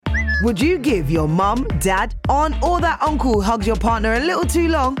Would you give your mum, dad, aunt or that uncle who hugs your partner a little too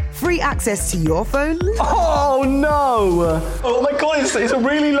long free access to your phone? Oh no! Oh my god, it's a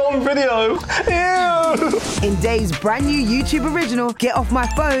really long video. Ew! In Dave's brand new YouTube original, Get Off My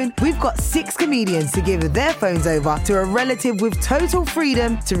Phone, we've got 6 comedians to give their phones over to a relative with total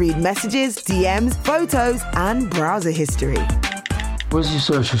freedom to read messages, DMs, photos and browser history. Where's your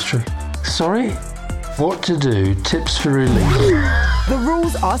search history? Sorry? What to do, tips for relief. The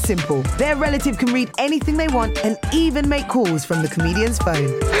rules are simple. Their relative can read anything they want and even make calls from the comedian's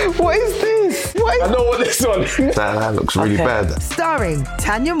phone. What is this? I know what this one is. That looks really bad. Starring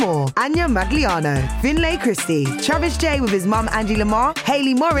Tanya Moore, Anya Magliano, Finlay Christie, Travis J with his mum Angie Lamar,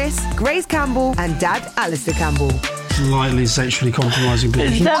 Hayley Morris, Grace Campbell and dad Alistair Campbell. Slightly sexually compromising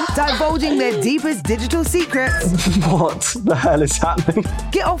people. Divulging their deepest digital secrets. What the hell is happening?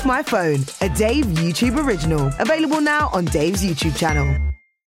 Get Off My Phone, a Dave YouTube original. Available now on Dave's YouTube channel.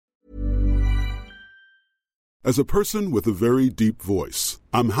 As a person with a very deep voice,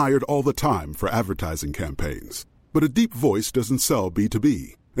 I'm hired all the time for advertising campaigns. But a deep voice doesn't sell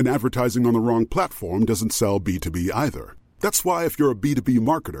B2B, and advertising on the wrong platform doesn't sell B2B either. That's why if you're a B2B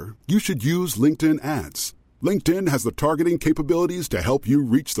marketer, you should use LinkedIn ads. LinkedIn has the targeting capabilities to help you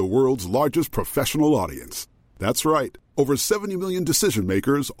reach the world's largest professional audience. That's right, over 70 million decision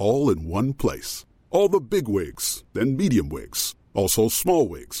makers all in one place. All the big wigs, then medium wigs, also small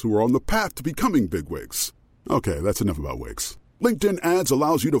wigs who are on the path to becoming big wigs. Okay, that's enough about wigs. LinkedIn ads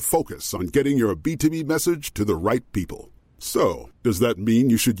allows you to focus on getting your B2B message to the right people. So, does that mean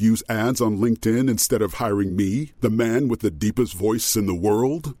you should use ads on LinkedIn instead of hiring me, the man with the deepest voice in the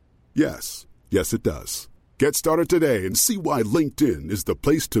world? Yes. Yes, it does. Get started today and see why LinkedIn is the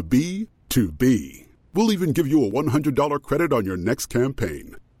place to be to be. We'll even give you a $100 credit on your next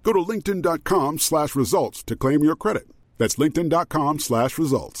campaign. Go to linkedin.com/results to claim your credit. That's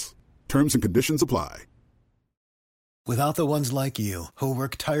linkedin.com/results. Terms and conditions apply. Without the ones like you, who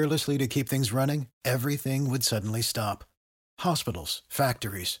work tirelessly to keep things running, everything would suddenly stop. Hospitals,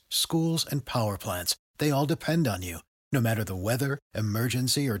 factories, schools, and power plants, they all depend on you. No matter the weather,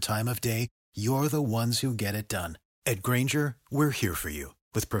 emergency, or time of day, you're the ones who get it done. At Grainger, we're here for you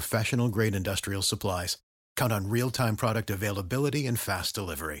with professional-grade industrial supplies. Count on real-time product availability and fast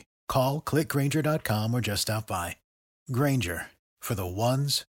delivery. Call, click Grainger.com, or just stop by. Grainger, for the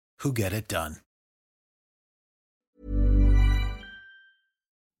ones who get it done.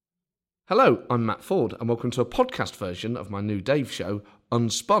 Hello, I'm Matt Ford, and welcome to a podcast version of my new Dave show,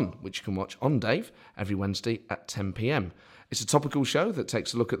 Unspun, which you can watch on Dave every Wednesday at 10 p.m. It's a topical show that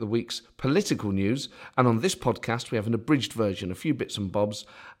takes a look at the week's political news, and on this podcast we have an abridged version, a few bits and bobs,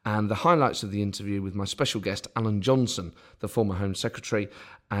 and the highlights of the interview with my special guest Alan Johnson, the former Home Secretary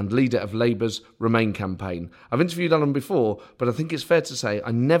and leader of Labour's Remain campaign. I've interviewed Alan before, but I think it's fair to say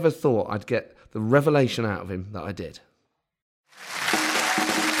I never thought I'd get the revelation out of him that I did.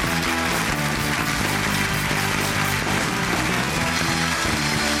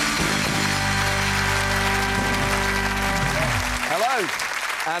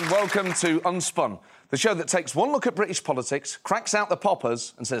 And welcome to Unspun, the show that takes one look at British politics, cracks out the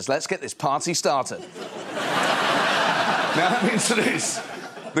poppers and says, let's get this party started. Now, that means this.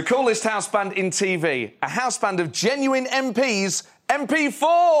 The coolest house band in TV, a house band of genuine MPs,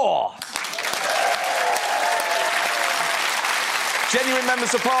 MP4! Genuine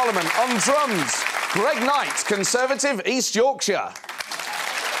members of Parliament, on drums, Greg Knight, Conservative, East Yorkshire.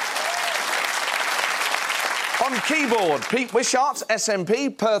 On keyboard, Pete Wishart,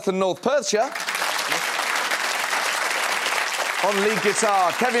 SNP, Perth and North Perthshire. On lead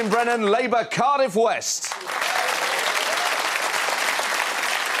guitar, Kevin Brennan, Labour, Cardiff West.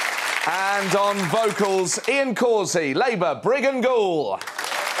 And on vocals, Ian Causey, Labour, Brigham Goole.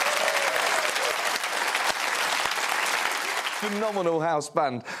 Phenomenal house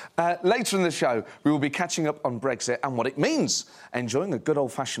band. Later in the show, we will be catching up on Brexit and what it means, enjoying a good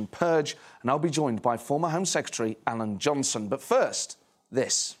old-fashioned purge, and I'll be joined by former Home Secretary Alan Johnson. But first,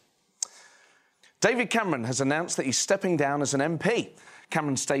 this. David Cameron has announced that he's stepping down as an MP.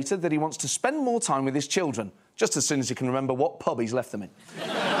 Cameron stated that he wants to spend more time with his children, just as soon as he can remember what pub he's left them in.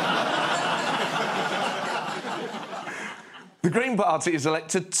 The Green Party has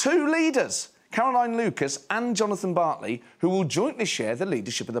elected 2 leaders, Caroline Lucas and Jonathan Bartley, who will jointly share the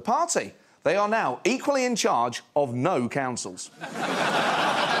leadership of the party. They are now equally in charge of no councils.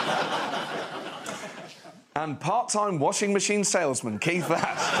 And part-time washing machine salesman Keith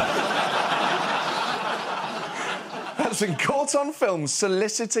Vast has been caught on film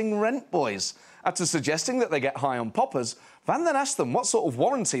soliciting rent boys. After suggesting that they get high on poppers, Van then asked them what sort of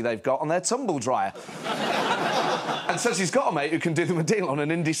warranty they've got on their tumble dryer. and says he's got a mate who can do them a deal on an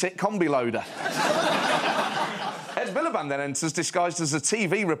Indesit combi loader. Ed Miliband then enters disguised as a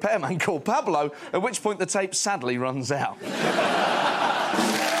TV repairman called Pablo, at which point the tape sadly runs out.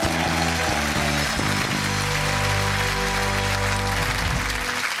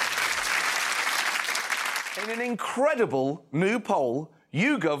 In an incredible new poll,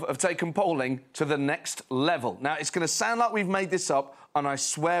 YouGov have taken polling to the next level. Now, it's going to sound like we've made this up, and I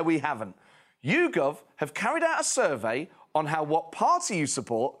swear we haven't. YouGov have carried out a survey on how what party you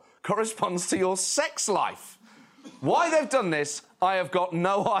support corresponds to your sex life. Why they've done this, I have got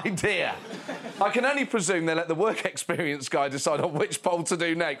no idea. I can only presume they let the work experience guy decide on which poll to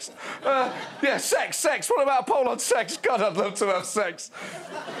do next. Yeah, sex. What about a poll on sex? God, I'd love to have sex.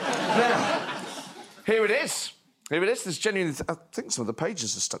 Now, here it is. There's genuinely... I think some of the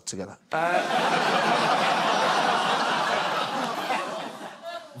pages are stuck together.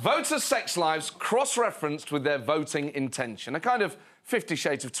 Voters' sex lives cross-referenced with their voting intention. A kind of 50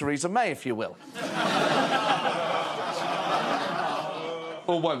 Shades of Theresa May, if you will.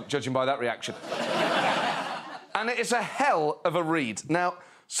 Or won't, judging by that reaction. And it is a hell of a read. Now,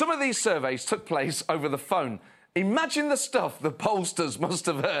 some of these surveys took place over the phone. Imagine the stuff the pollsters must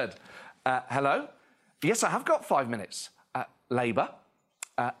have heard. Hello? Yes, I have got 5 minutes. Labour.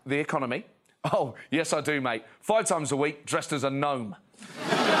 The economy. Oh, yes, I do, mate. 5 times a week, dressed as a gnome.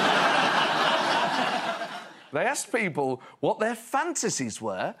 They asked people what their fantasies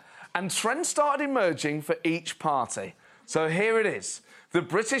were, and trends started emerging for each party. So here it is. The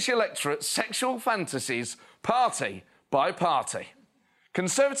British electorate's sexual fantasies, party by party.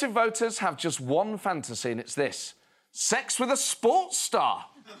 Conservative voters have just one fantasy, and it's this. Sex with a sports star.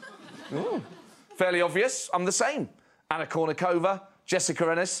 Ooh. Fairly obvious. I'm the same. Anna Kournikova,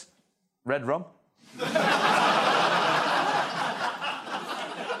 Jessica Ennis, red rum.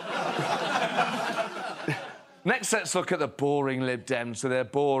 Next, let's look at the boring Lib Dems with their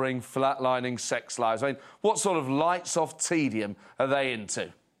boring, flatlining sex lives. I mean, what sort of lights-off tedium are they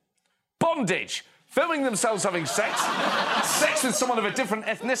into? Bondage! Filming themselves having sex. Sex with someone of a different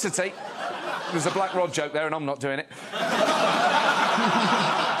ethnicity. There's a Black Rod joke there, and I'm not doing it.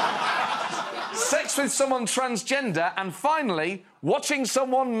 Sex with someone transgender, and finally, watching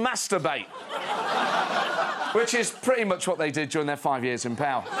someone masturbate. Which is pretty much what they did during their 5 years in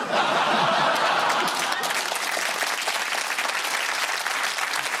power.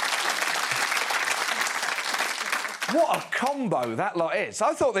 What a combo that lot is.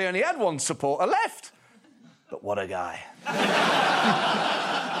 I thought they only had one supporter left. But what a guy.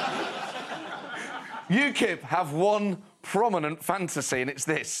 UKIP have one prominent fantasy, and it's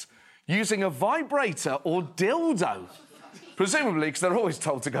this. Using a vibrator or dildo. Presumably because they're always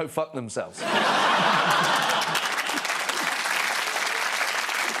told to go fuck themselves.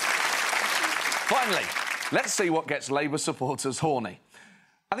 Finally, let's see what gets Labour supporters horny.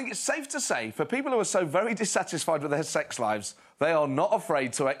 I think it's safe to say, for people who are so very dissatisfied with their sex lives, they are not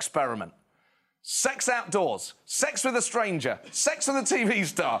afraid to experiment. Sex outdoors, sex with a stranger, sex with a TV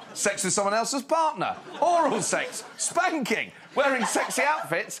star, sex with someone else's partner, oral sex, spanking, wearing sexy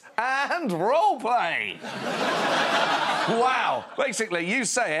outfits, and role play. Wow. Basically, you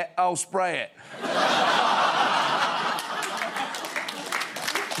say it, I'll spray it.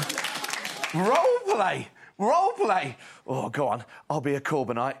 Role play. Role play. Oh, go on. I'll be a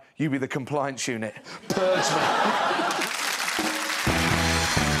Corbynite. You be the compliance unit. Purge me.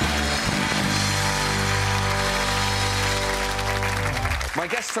 My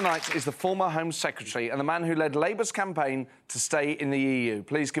guest tonight is the former Home Secretary and the man who led Labour's campaign to stay in the EU.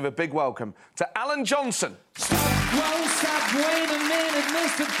 Please give a big welcome to Alan Johnson. Stop, whoa, stop, wait a minute,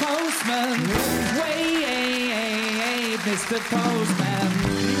 Mr. Postman. Wait, Mr. Postman.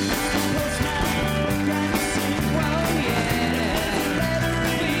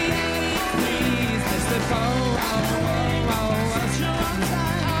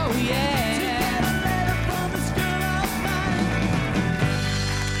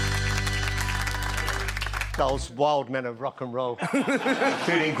 Those wild men of rock and roll,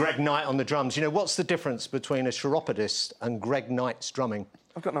 including Greg Knight on the drums. You know, what's the difference between a chiropodist and Greg Knight's drumming?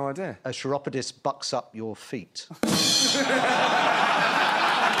 I've got no idea. A chiropodist bucks up your feet.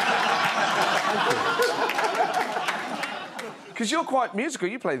 Because you're quite musical.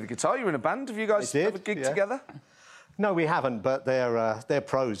 You play the guitar. You're in a band. Have you guys ever gigged together? No, we haven't, but they're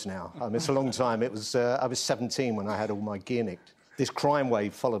pros now. It's a long time. It was I was 17 when I had all my gear nicked. This crime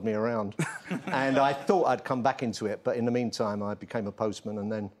wave followed me around, and I thought I'd come back into it, but in the meantime, I became a postman,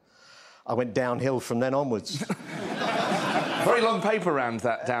 and then I went downhill from then onwards. Very long paper round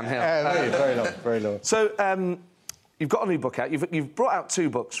that downhill. Very long, very long. So, you've got a new book out. You've brought out 2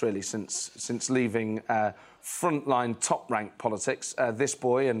 books, really, since leaving frontline, top-rank politics. This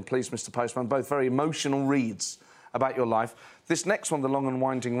Boy and Please, Mr. Postman, both very emotional reads about your life. This next one, The Long and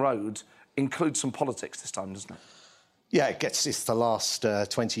Winding Road, includes some politics this time, doesn't it? Yeah, it's the last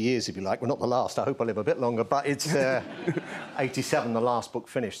 20 years, if you like. Well, not the last. I hope I live a bit longer. But it's 87, the last book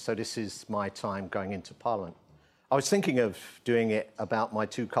finished, so this is my time going into Parliament. I was thinking of doing it about my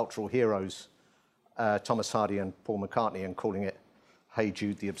 2 cultural heroes, Thomas Hardy and Paul McCartney, and calling it Hey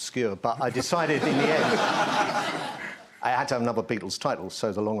Jude the Obscure. But I decided in the end I had to have another Beatles title,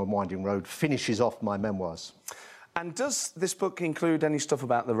 so The Long and Winding Road finishes off my memoirs. And does this book include any stuff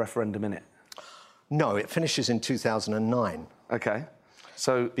about the referendum in it? No, it finishes in 2009. OK.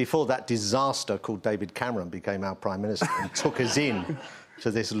 So... before that disaster called David Cameron became our Prime Minister and took us in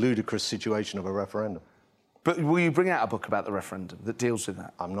to this ludicrous situation of a referendum. But will you bring out a book about the referendum that deals with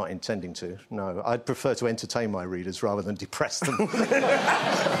that? I'm not intending to, no. I'd prefer to entertain my readers rather than depress them.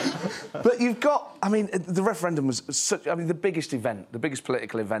 But you've got... I mean, the referendum was such... I mean, the biggest event, the biggest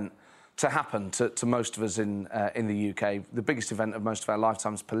political event to happen to most of us in the UK, the biggest event of most of our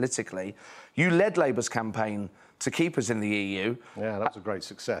lifetimes politically. You led Labour's campaign to keep us in the EU. Yeah, that was a great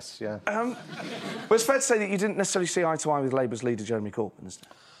success, yeah. But it's fair to say that you didn't necessarily see eye to eye with Labour's leader, Jeremy Corbyn, isn't it?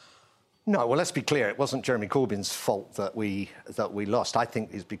 No, well, let's be clear. It wasn't Jeremy Corbyn's fault that we lost. I think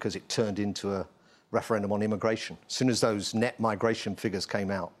it's because it turned into a referendum on immigration. As soon as those net migration figures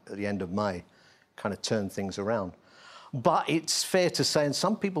came out at the end of May, kind of turned things around. But it's fair to say, and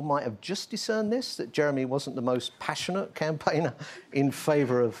some people might have just discerned this, that Jeremy wasn't the most passionate campaigner in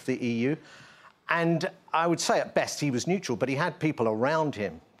favour of the EU. And I would say at best he was neutral, but he had people around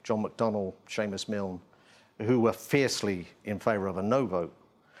him, John McDonnell, Seamus Milne, who were fiercely in favour of a no vote.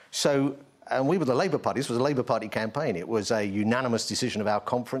 So, and we were the Labour Party. This was a Labour Party campaign. It was a unanimous decision of our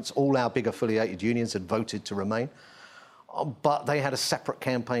conference. All our big affiliated unions had voted to remain. But they had a separate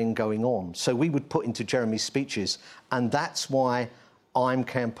campaign going on. So we would put into Jeremy's speeches, and that's why I'm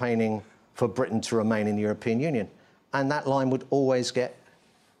campaigning for Britain to remain in the European Union. And that line would always get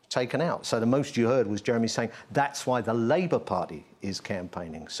taken out. So the most you heard was Jeremy saying, that's why the Labour Party is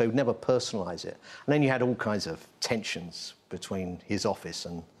campaigning. So never personalise it. And then you had all kinds of tensions between his office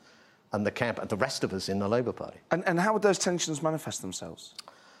and the rest of us in the Labour Party. And how would those tensions manifest themselves?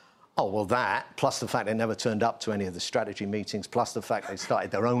 Oh, well, that, plus the fact they never turned up to any of the strategy meetings, plus the fact they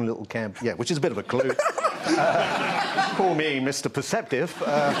started their own little camp... Yeah, which is a bit of a clue. Call me Mr. Perceptive.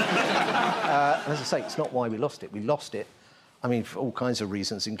 As I say, it's not why we lost it. We lost it, I mean, for all kinds of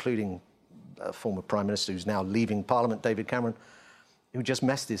reasons, including a former Prime Minister who's now leaving Parliament, David Cameron, who just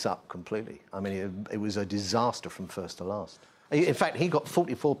messed this up completely. I mean, it was a disaster from first to last. In fact, he got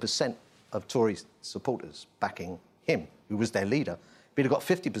 44% of Tory supporters backing him, who was their leader. If he'd have got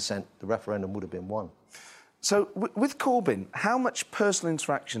 50%, the referendum would have been won. So, with Corbyn, how much personal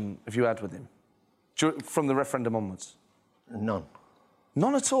interaction have you had with him from the referendum onwards? None.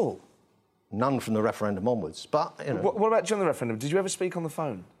 None at all? None from the referendum onwards, but, you know... What about during the referendum? Did you ever speak on the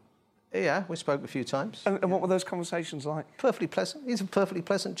phone? Yeah, we spoke a few times. And what were those conversations like? Perfectly pleasant. He's a perfectly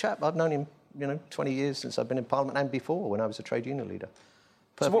pleasant chap. I've known him, 20 years since I've been in Parliament and before, when I was a trade union leader.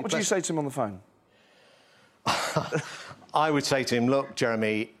 So what would you say to him on the phone? I would say to him, look,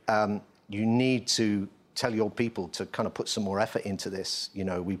 Jeremy, you need to tell your people to kind of put some more effort into this.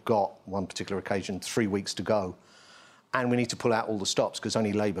 We've got, one particular occasion, 3 weeks to go, and we need to pull out all the stops, because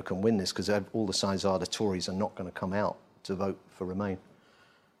only Labour can win this, because all the signs are the Tories are not going to come out to vote for Remain.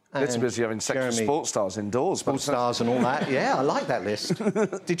 It's busy having sex with sports stars indoors. Sports stars and all that. Yeah, I like that list.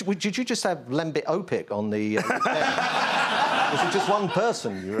 Did you just have Lembit Opik on the... was it just one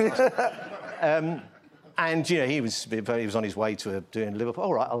person? And, he was on his way to doing Liverpool.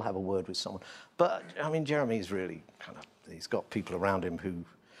 All right, I'll have a word with someone. But, Jeremy's really he's got people around him who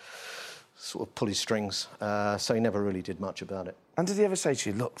sort of pull his strings, so he never really did much about it. And did he ever say to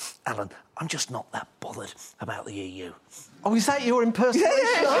you, look, Alan, I'm just not that bothered about the EU? Oh, is that your impersonation?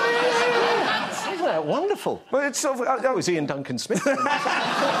 Yeah. Isn't that wonderful? Well, it's sort of... was Ian Duncan Smith. They've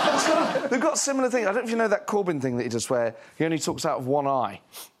got similar things. I don't know if you know that Corbyn thing that he does where he only talks out of one eye.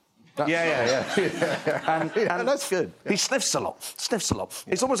 Yeah. And that's good. He sniffs a lot.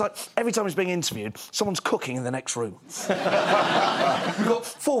 Yeah. It's almost like every time he's being interviewed, someone's cooking in the next room. We've got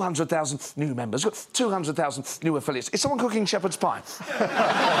 400,000 new members, we've got 200,000 new affiliates. Is someone cooking shepherd's pie?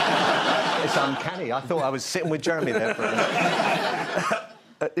 It's uncanny. I thought I was sitting with Jeremy there for a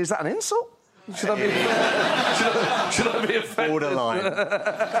minute. Is that an insult? Should I be offended? Borderline.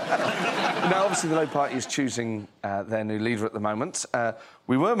 Now, obviously, the Labour Party is choosing their new leader at the moment.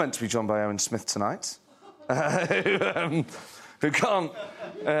 We were meant to be joined by Owen Smith tonight,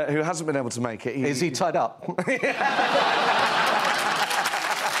 who hasn't been able to make it. Is he tied up?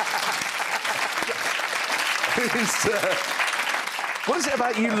 What is it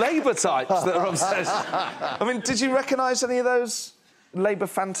about you Labour types that are obsessed? I mean, did you recognise any of those Labour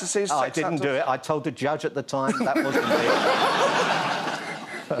fantasies? Oh, I didn't do it. I told the judge at the time that wasn't me.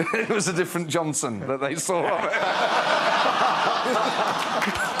 It was a different Johnson that they saw.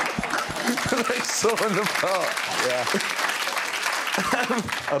 They saw in the park. Yeah.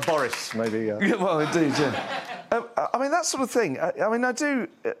 Boris, maybe. Yeah, well, indeed, yeah. I mean, that sort of thing.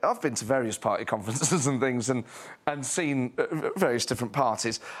 I've been to various party conferences and things and seen various different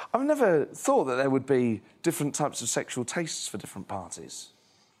parties. I've never thought that there would be different types of sexual tastes for different parties.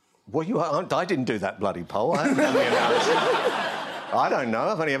 Well, I didn't do that bloody poll. I haven't done the analysis. I don't know.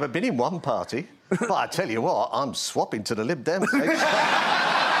 I've only ever been in one party. But I tell you what, I'm swapping to the Lib Dems.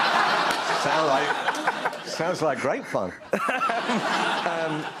 Sounds like great fun.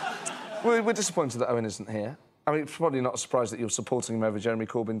 We're disappointed that Owen isn't here. I mean, it's probably not a surprise that you're supporting him over Jeremy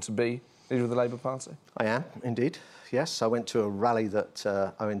Corbyn to be leader of the Labour Party. I am, indeed. Yes, I went to a rally that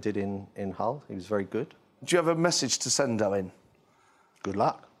Owen did in Hull. He was very good. Do you have a message to send Owen? Good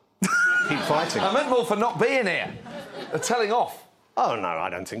luck. Keep fighting. I meant more for not being here. Telling off. Oh, no, I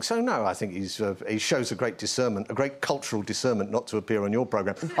don't think so, no. I think he shows a great discernment, a great cultural discernment not to appear on your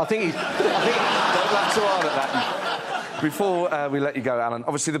programme. I think don't laugh too hard at that. Before we let you go, Alan,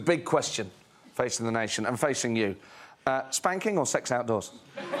 obviously the big question facing the nation and facing you, spanking or sex outdoors?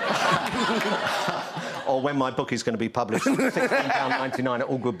 Or when my book is going to be published, £16.99 at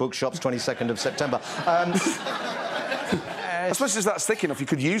all good bookshops, 22nd of September. I suppose if that's thick enough, you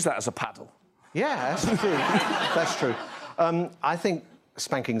could use that as a paddle. Yeah, that's true. That's true. I think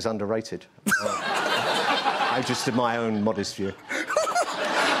spanking's underrated. I just did my own modest view.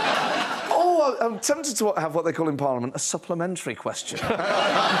 Oh, I'm tempted to have what they call in Parliament a supplementary question.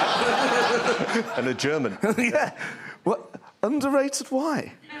 And a German. Yeah. What? Underrated?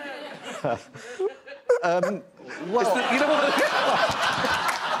 Why? Well... You know what...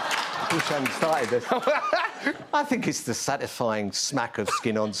 I wish I hadn't started this. I think it's the satisfying smack of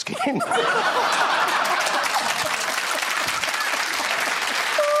skin on skin.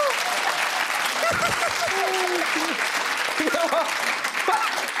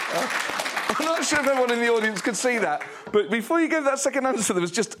 I'm not sure if everyone in the audience could see that, but before you gave that second answer, there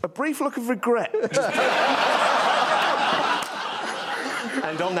was just a brief look of regret.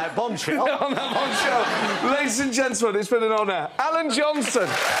 And on that bombshell... On that bombshell. Ladies and gentlemen, it's been an honour. Alan Johnson.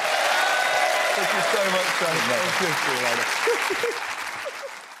 Thank you so much, Sam. Thank you.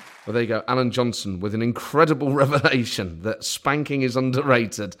 Well, there you go. Alan Johnson with an incredible revelation that spanking is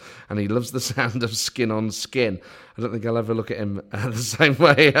underrated and he loves the sound of skin on skin. I don't think I'll ever look at him the same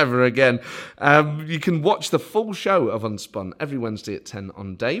way ever again. You can watch the full show of Unspun every Wednesday at 10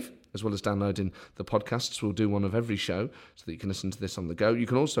 on Dave, as well as downloading the podcasts. We'll do one of every show so that you can listen to this on the go. You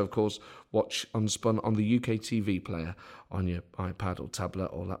can also, of course, watch Unspun on the UK TV player on your iPad or tablet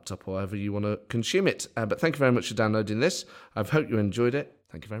or laptop or however you want to consume it. But thank you very much for downloading this. I hope you enjoyed it.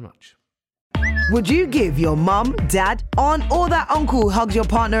 Thank you very much. Would you give your mum, dad, aunt or that uncle who hugs your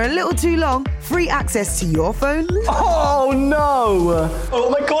partner a little too long free access to your phone? Oh, no! Oh,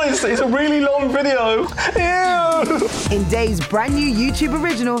 my God, it's a really long video. Ew! In Dave's brand new YouTube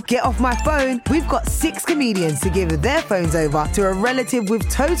original, Get Off My Phone, we've got 6 comedians to give their phones over to a relative with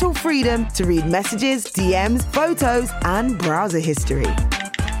total freedom to read messages, DMs, photos and browser history.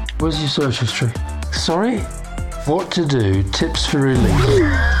 Where's your search history? Sorry? What to do, tips for relief.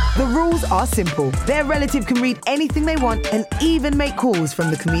 The rules are simple. Their relative can read anything they want and even make calls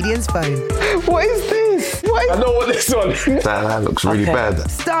from the comedian's phone. What is this? I know what this one is. That looks really bad.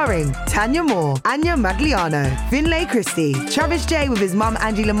 Starring Tanya Moore, Anya Magliano, Finlay Christie, Travis J with his mum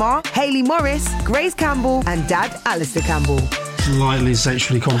Angie Lamar, Hayley Morris, Grace Campbell and dad Alistair Campbell. Slightly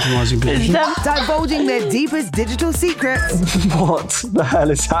sexually compromising position. Divulging their deepest digital secrets. What the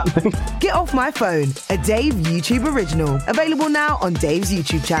hell is happening? Get Off My Phone, a Dave YouTube original. Available now on Dave's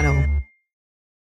YouTube channel.